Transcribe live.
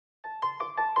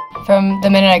From the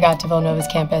minute I got to Villanova's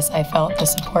campus, I felt the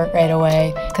support right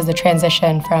away because the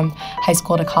transition from high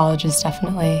school to college is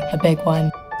definitely a big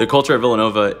one. The culture at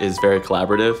Villanova is very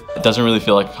collaborative. It doesn't really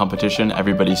feel like a competition.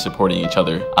 Everybody's supporting each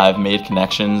other. I've made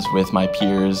connections with my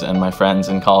peers and my friends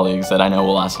and colleagues that I know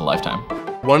will last a lifetime.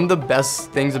 One of the best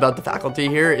things about the faculty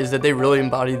here is that they really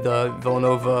embody the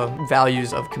Villanova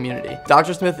values of community.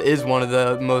 Dr. Smith is one of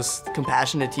the most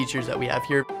compassionate teachers that we have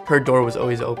here. Her door was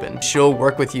always open. She'll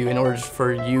work with you in order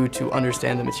for you to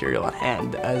understand the material at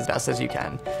hand as best as you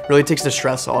can. Really takes the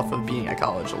stress off of being at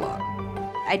college a lot.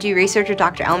 I do research with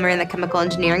Dr. Elmer in the chemical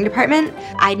engineering department.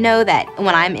 I know that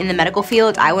when I'm in the medical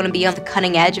field, I want to be on the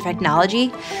cutting edge of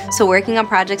technology. So working on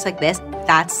projects like this,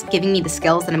 that's giving me the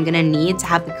skills that I'm going to need to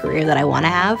have the career that I want to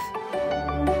have.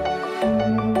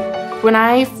 When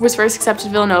I was first accepted to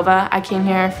Villanova, I came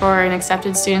here for an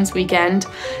accepted students weekend.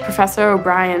 Professor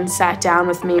O'Brien sat down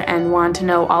with me and wanted to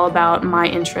know all about my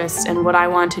interests and what I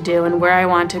want to do and where I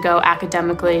want to go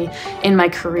academically in my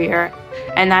career.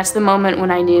 And that's the moment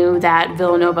when I knew that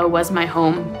Villanova was my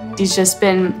home. He's just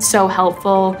been so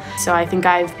helpful. So I think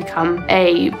I've become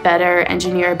a better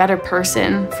engineer, a better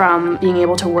person from being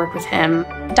able to work with him.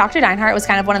 Dr. Deinhardt was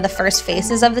kind of one of the first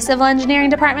faces of the civil engineering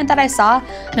department that I saw.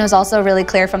 And it was also really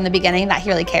clear from the beginning that he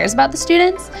really cares about the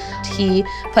students. He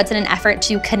puts in an effort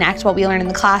to connect what we learn in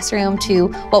the classroom to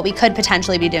what we could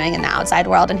potentially be doing in the outside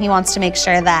world. And he wants to make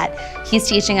sure that he's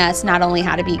teaching us not only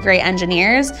how to be great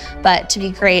engineers, but to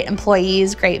be great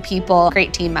employees, great people,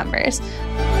 great team members.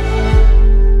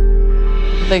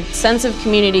 The sense of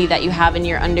community that you have in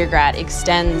your undergrad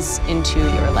extends into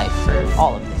your life for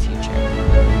all of the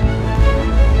future.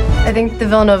 I think the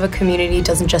Villanova community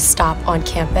doesn't just stop on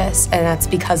campus, and that's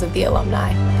because of the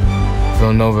alumni.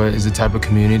 Villanova is the type of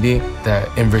community that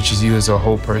enriches you as a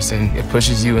whole person. It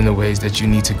pushes you in the ways that you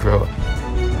need to grow.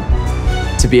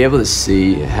 To be able to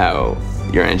see how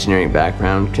your engineering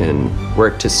background can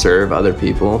work to serve other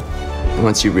people,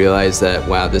 once you realize that,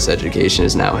 wow, this education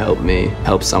has now helped me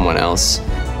help someone else,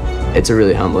 it's a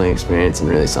really humbling experience and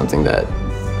really something that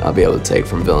I'll be able to take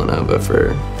from Villanova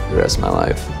for the rest of my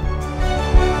life.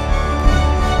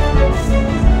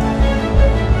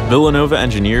 Villanova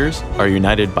Engineers are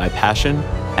united by passion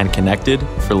and connected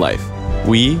for life.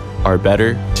 We are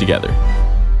better together.